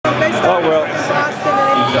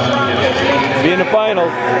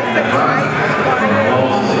finals.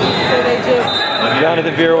 So they just...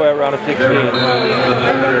 Jonathan Viruet, round of 16.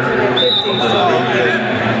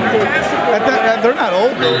 They're not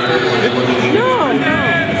old though. No.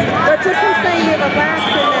 But just I'm saying you're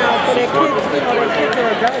relaxing now for their kids, you know, their kids are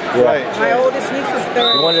adults. Right. My oldest niece is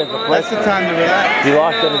 30. That's the time to relax. He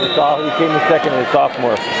lost it as a sophomore. He came in second as a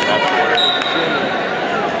sophomore.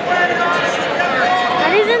 Are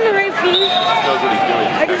these in the right feet? Knows what he's doing.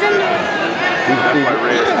 Are these in the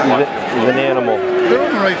He's an animal. They're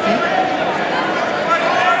on the right feet.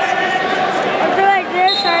 Are they like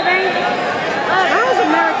this, are they? How's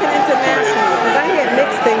American International? Because I hear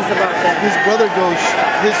mixed things about that. His brother goes,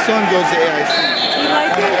 his son goes to AIC. He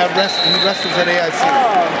like it? He wrestles at AIC.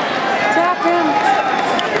 Oh, tap him.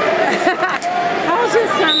 How's your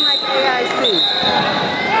son like AIC? Is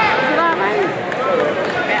it all right?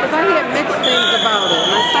 Because I hear mixed things about it.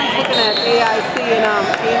 My son's looking at AIC in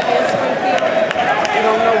Springfield. I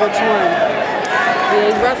don't know which one. Yeah,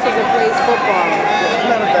 he wrestles and plays football.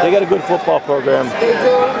 They got a good football program. They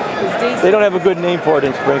do? It's decent. They don't have a good name for it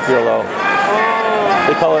in Springfield though. Oh.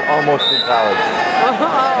 They call it almost in college.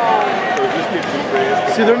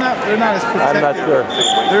 See, they're not as protected. I'm not sure.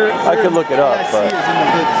 I could look it up, but AIC is in the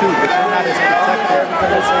hood too, but they're not as protected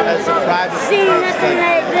as a private. Seen nothing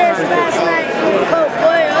like this last night. Oh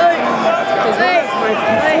boy, hey.